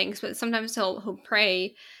brilliant things, but sometimes he'll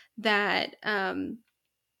pray that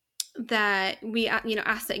that we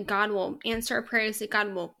ask that God will answer our prayers, that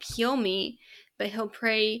God will heal me, but he'll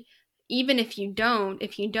pray, even if you don't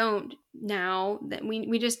now, that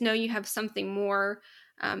we just know you have something more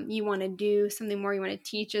you want to do, something more you want to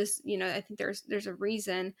teach us. I think there's a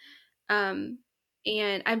reason. And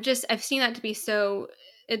I've seen that to be so,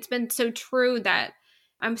 it's been so true, that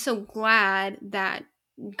I'm so glad that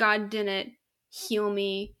God didn't heal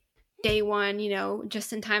me day one,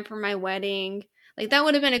 just in time for my wedding. Like that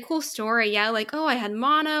would have been a cool story. Yeah. Like, oh, I had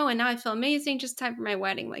mono and now I feel amazing, just in time for my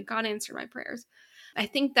wedding. Like God answered my prayers. I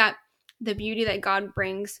think that the beauty that God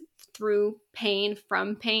brings through pain,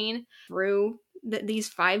 from pain, through these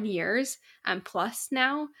 5 years plus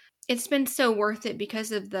now, it's been so worth it,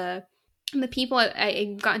 because of the people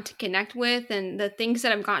I've gotten to connect with, and the things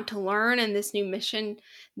that I've gotten to learn, and this new mission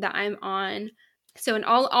that I'm on. So in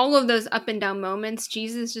all of those up and down moments,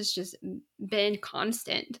 Jesus has just been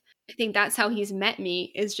constant. I think that's how He's met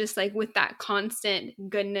me, is just like with that constant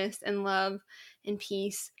goodness and love and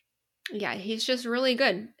peace. Yeah, He's just really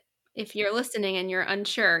good. If you're listening and you're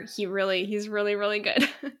unsure, he's really, really good.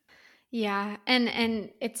 Yeah, and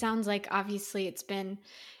it sounds like obviously it's been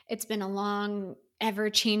a long,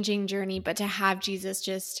 ever-changing journey, but to have Jesus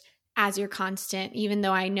just as your constant, even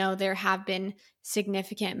though I know there have been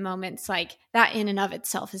significant moments, like that in and of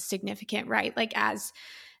itself is significant, right? Like as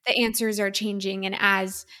the answers are changing, and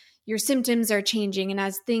as your symptoms are changing, and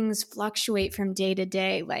as things fluctuate from day to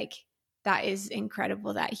day, like that is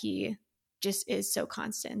incredible that He just is so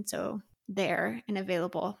constant. So there and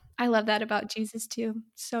available. I love that about Jesus too.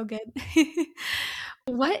 So good.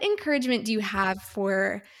 What encouragement do you have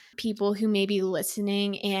for people who may be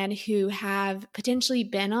listening and who have potentially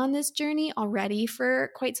been on this journey already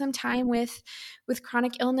for quite some time with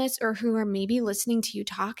chronic illness, or who are maybe listening to you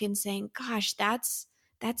talk and saying, gosh, that's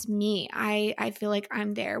me. I feel like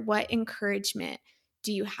I'm there. What encouragement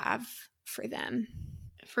do you have for them?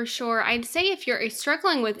 For sure. I'd say if you're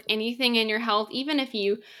struggling with anything in your health, even if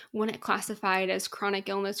you wouldn't classify it as chronic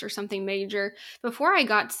illness or something major, before I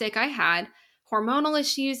got sick, I had hormonal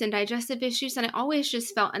issues and digestive issues, and I always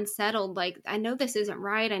just felt unsettled. Like, I know this isn't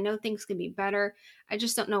right. I know things could be better. I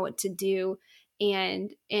just don't know what to do.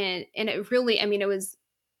 And it really, I mean, I was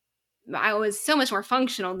so much more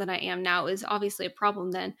functional than I am now. It was obviously a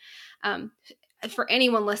problem then. Um, for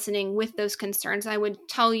anyone listening with those concerns, I would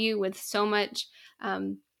tell you with so much,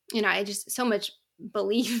 I just so much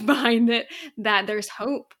belief behind it, that there's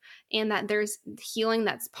hope and that there's healing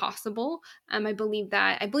that's possible. I believe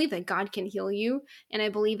that God can heal you, and I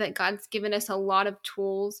believe that God's given us a lot of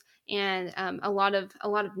tools and a lot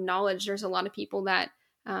of knowledge. There's a lot of people that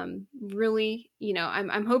really,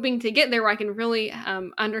 I'm hoping to get there where I can really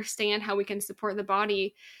understand how we can support the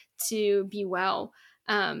body to be well.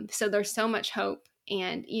 So there's so much hope.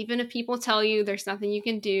 And even if people tell you there's nothing you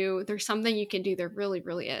can do, there's something you can do. There really,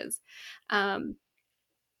 really is.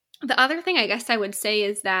 The other thing I guess I would say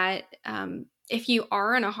is that if you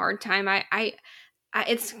are in a hard time,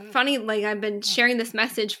 it's funny, like I've been sharing this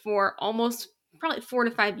message for almost probably 4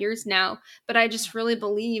 to 5 years now, but I just really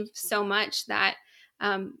believe so much that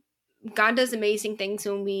God does amazing things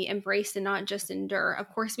when we embrace and not just endure. Of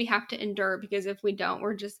course, we have to endure, because if we don't,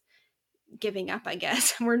 we're just giving up, I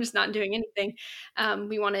guess. We're just not doing anything.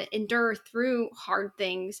 We want to endure through hard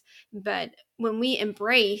things. But when we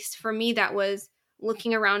embrace, for me, that was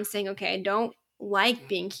looking around saying, okay, I don't like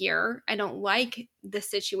being here. I don't like the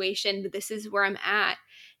situation, but this is where I'm at.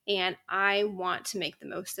 And I want to make the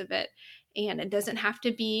most of it. And it doesn't have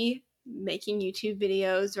to be making YouTube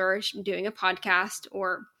videos or doing a podcast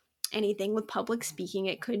or anything with public speaking.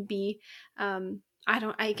 It could be,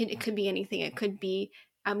 it could be anything. It could be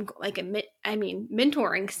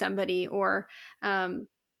mentoring somebody, or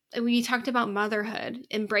we talked about motherhood,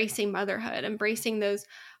 embracing those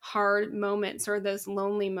hard moments or those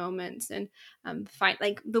lonely moments, and find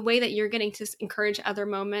like the way that you're getting to encourage other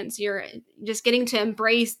moments. You're just getting to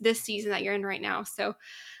embrace this season that you're in right now. So,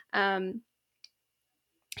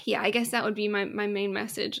 yeah, I guess that would be my main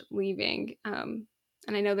message leaving. And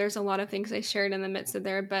I know there's a lot of things I shared in the midst of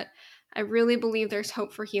there, but I really believe there's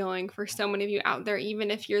hope for healing for so many of you out there,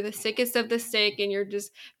 even if you're the sickest of the sick and you're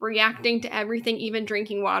just reacting to everything, even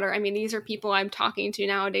drinking water. I mean, these are people I'm talking to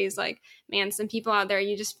nowadays. Like, man, some people out there,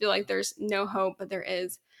 you just feel like there's no hope, but there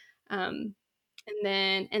is. And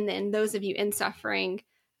then those of you in suffering,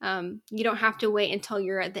 you don't have to wait until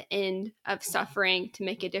you're at the end of suffering to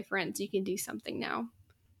make a difference. You can do something now.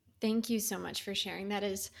 Thank you so much for sharing. That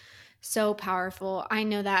is so powerful. I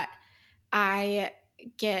know that I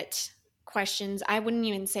get questions. I wouldn't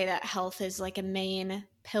even say that health is like a main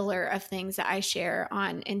pillar of things that I share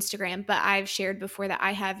on Instagram, but I've shared before that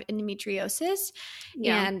I have endometriosis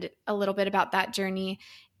and a little bit about that journey.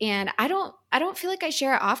 And I don't feel like I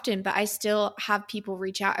share it often, but I still have people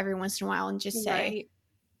reach out every once in a while and just say,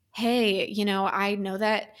 hey, I know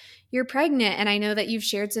that you're pregnant and I know that you've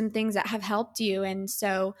shared some things that have helped you. And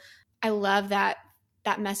so I love that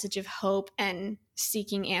message of hope and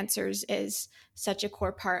seeking answers is such a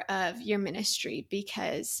core part of your ministry,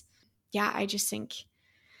 because I just think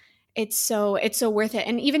it's so worth it.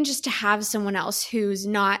 And even just to have someone else who's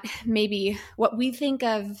not maybe what we think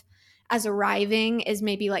of as arriving is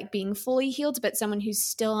maybe like being fully healed, but someone who's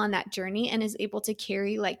still on that journey and is able to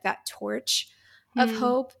carry like that torch of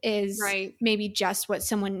hope is maybe just what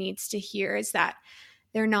someone needs to hear, is that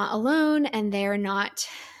they're not alone and they're not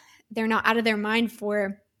out of their mind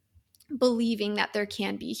for believing that there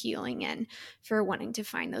can be healing and for wanting to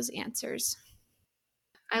find those answers.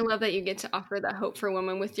 I love that you get to offer that hope for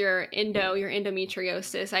women with your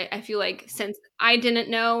endometriosis. I feel like, since I didn't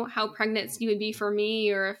know how pregnancy would be for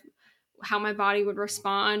me, or how my body would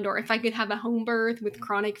respond, or if I could have a home birth with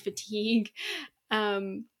chronic fatigue,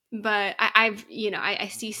 but I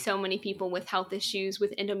see so many people with health issues,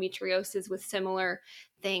 with endometriosis, with similar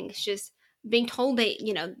things, just being told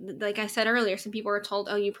like I said earlier, some people are told,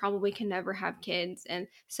 oh, you probably can never have kids. And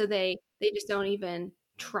so they just don't even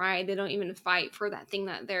try. They don't even fight for that thing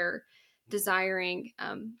that they're desiring.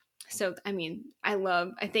 So, I mean,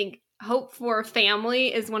 I think hope for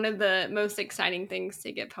family is one of the most exciting things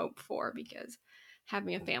to give hope for, because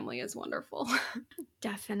having a family is wonderful.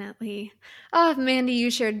 Definitely. Oh, Mandy, you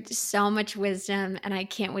shared so much wisdom, and I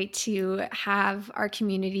can't wait to have our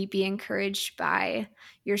community be encouraged by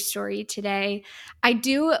your story today. I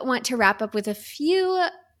do want to wrap up with a few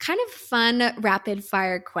kind of fun rapid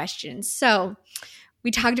fire questions. So,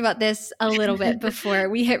 we talked about this a little bit before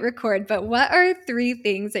we hit record, but what are 3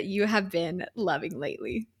 things that you have been loving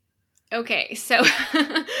lately? Okay, so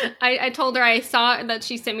I told her, I saw that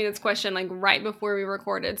she sent me this question like right before we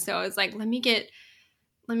recorded. So I was like, let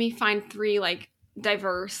me find 3 like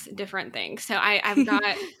diverse different things. So I've got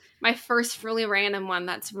my first really random one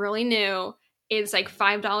that's really new. It's like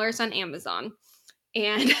 $5 on Amazon.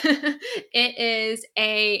 And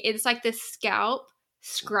it's like this scalp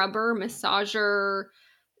scrubber massager.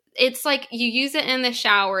 It's like you use it in the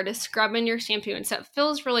shower to scrub in your shampoo, and so it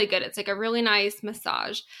feels really good. It's like a really nice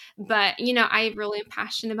massage. But I really am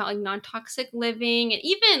passionate about like non-toxic living, and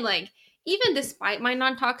even despite my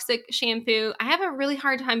non-toxic shampoo, I have a really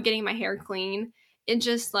hard time getting my hair clean. It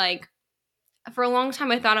just like for a long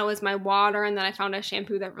time I thought it was my water, and then I found a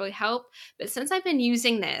shampoo that really helped. But since I've been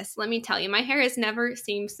using this, let me tell you, my hair has never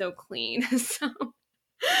seemed so clean. So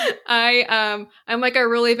I'm like a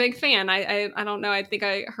really big fan. I don't know. I think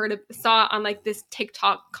I saw it on like this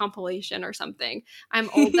TikTok compilation or something. I'm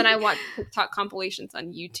old and I watch TikTok compilations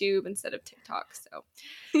on YouTube instead of TikTok. So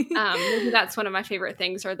maybe that's one of my favorite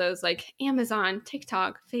things, are those like Amazon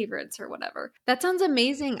TikTok favorites or whatever. That sounds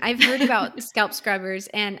amazing. I've heard about scalp scrubbers,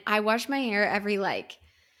 and I wash my hair every like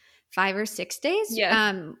 5 or 6 days,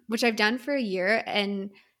 which I've done for a year.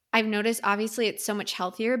 And I've noticed obviously it's so much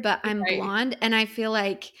healthier, but I'm blonde, and I feel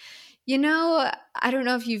like, I don't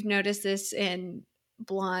know if you've noticed this in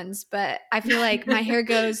blondes, but I feel like my hair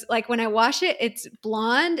goes like when I wash it, it's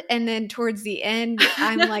blonde, and then towards the end,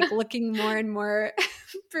 I'm like looking more and more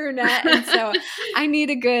brunette, and so I need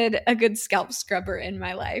a good scalp scrubber in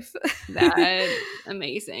my life. That's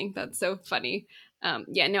amazing. That's so funny. I'm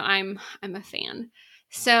a fan.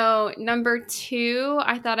 So number 2,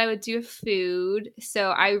 I thought I would do food. So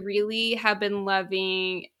I really have been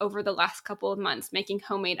loving over the last couple of months making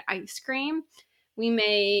homemade ice cream. We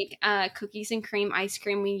make cookies and cream ice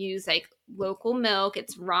cream. We use like local milk.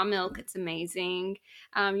 It's raw milk. It's amazing.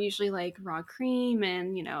 Usually like raw cream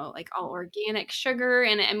and, like all organic sugar.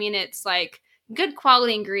 And I mean, it's like good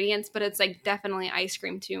quality ingredients, but it's like definitely ice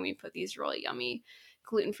cream too. And we put these really yummy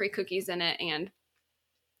gluten-free cookies in it, and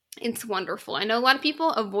it's wonderful. I know a lot of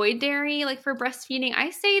people avoid dairy like for breastfeeding. I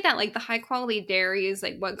say that like the high quality dairy is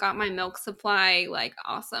like what got my milk supply like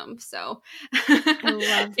awesome. So I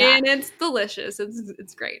love that. And it's delicious.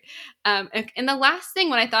 It's great. And the last thing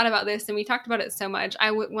when I thought about this, and we talked about it so much,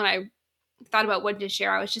 when I thought about what to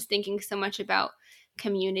share, I was just thinking so much about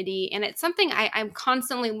community. And it's something I'm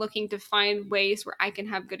constantly looking to find ways where I can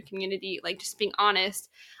have good community, like just being honest.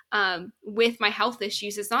 With my health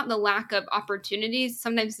issues, it's not the lack of opportunities.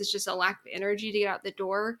 Sometimes it's just a lack of energy to get out the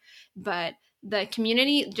door. But the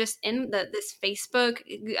community, just in this Facebook,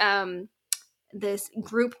 this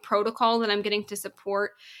group protocol that I'm getting to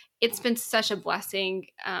support, it's been such a blessing.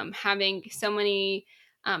 Having so many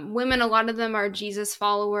women, a lot of them are Jesus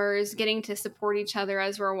followers, getting to support each other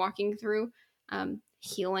as we're walking through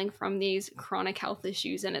healing from these chronic health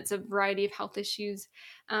issues, and it's a variety of health issues.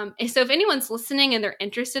 And so if anyone's listening and they're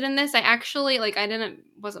interested in this, I actually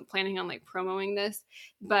wasn't planning on like promoting this,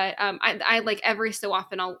 but I like every so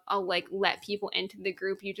often I'll like let people into the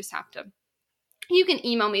group. You can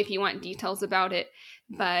email me if you want details about it,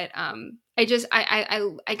 but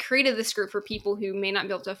I created this group for people who may not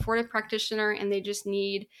be able to afford a practitioner, and they just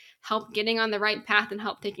need help getting on the right path and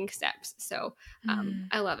help taking steps. So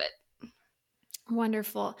I love it.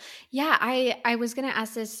 Wonderful. Yeah, I was going to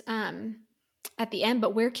ask this at the end,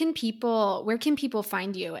 but where can people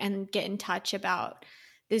find you and get in touch about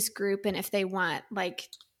this group, and if they want like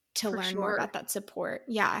to learn more about that support?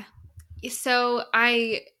 Yeah. So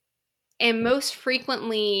I am most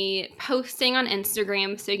frequently posting on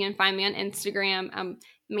Instagram, so you can find me on Instagram.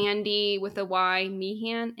 Mandy with a Y,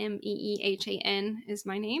 Meehan, Meehan is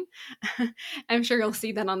my name. I'm sure you'll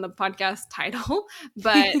see that on the podcast title.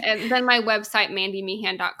 But and then my website,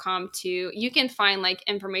 mandymeehan.com too. You can find like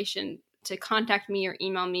information to contact me or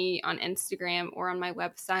email me on Instagram or on my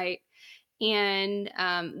website. And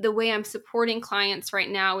the way I'm supporting clients right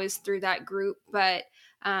now is through that group. But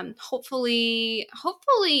hopefully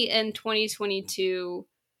in 2022,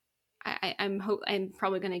 I'm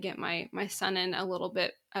probably going to get my son in a little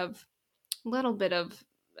bit of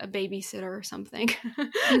a babysitter or something.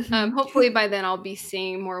 Hopefully by then I'll be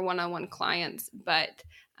seeing more one-on-one clients. But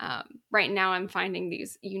right now I'm finding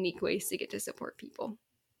these unique ways to get to support people.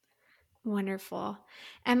 Wonderful.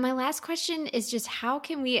 And my last question is just how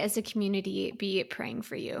can we as a community be praying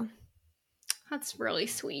for you? That's really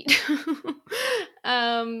sweet.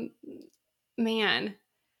 Man,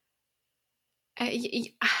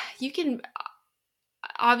 you can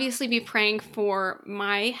obviously be praying for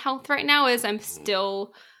my health right now as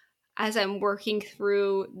I'm working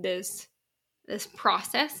through this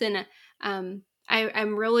process, and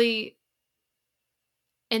I'm really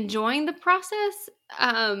enjoying the process,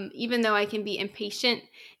 even though I can be impatient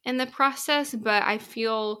in the process. But I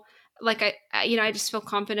feel like I just feel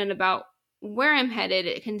confident about where I'm headed.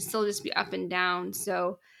 It can still just be up and down.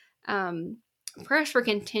 So prayers for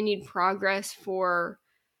continued progress for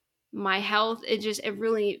my health. It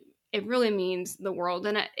really means the world.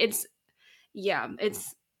 And it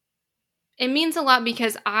means a lot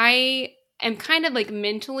because I am kind of like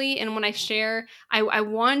mentally, and when I share, I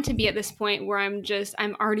want to be at this point where I'm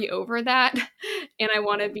already over that. And I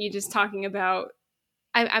want to be just talking about,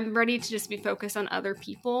 I'm ready to just be focused on other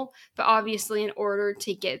people. But obviously in order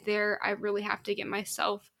to get there, I really have to get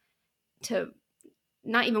myself to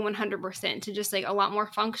not even 100%, to just like a lot more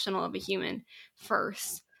functional of a human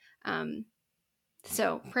first.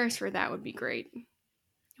 So prayers for that would be great.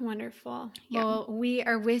 Wonderful. Yeah. Well, we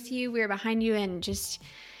are with you. We are behind you and just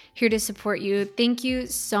here to support you. Thank you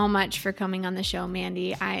so much for coming on the show,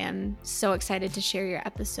 Mandy. I am so excited to share your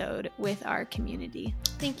episode with our community.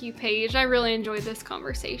 Thank you, Paige. I really enjoyed this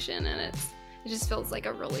conversation, and it just feels like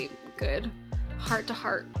a really good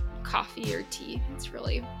heart-to-heart coffee or tea. It's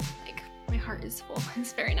really like my heart is full.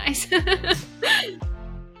 It's very nice.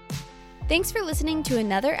 Thanks for listening to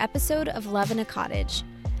another episode of Love in a Cottage.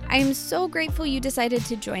 I am so grateful you decided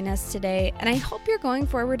to join us today, and I hope you're going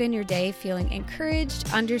forward in your day feeling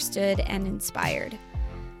encouraged, understood, and inspired.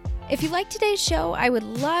 If you liked today's show, I would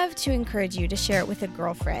love to encourage you to share it with a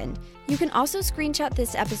girlfriend. You can also screenshot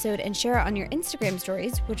this episode and share it on your Instagram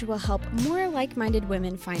stories, which will help more like-minded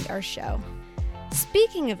women find our show.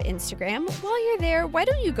 Speaking of Instagram, while you're there, why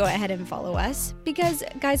don't you go ahead and follow us? Because,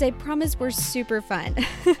 guys, I promise we're super fun.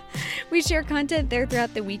 We share content there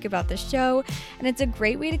throughout the week about the show, and it's a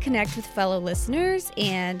great way to connect with fellow listeners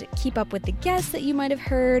and keep up with the guests that you might have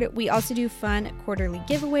heard. We also do fun quarterly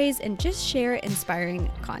giveaways and just share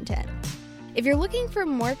inspiring content. If you're looking for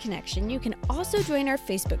more connection, you can also join our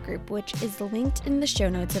Facebook group, which is linked in the show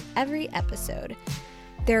notes of every episode.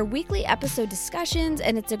 There are weekly episode discussions,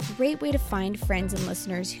 and it's a great way to find friends and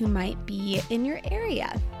listeners who might be in your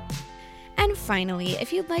area. And finally,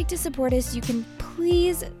 if you'd like to support us, you can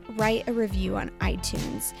please write a review on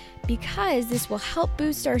iTunes, because this will help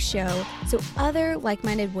boost our show so other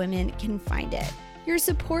like-minded women can find it. Your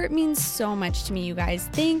support means so much to me, you guys.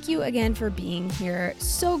 Thank you again for being here.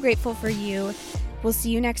 So grateful for you. We'll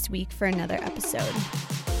see you next week for another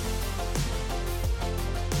episode.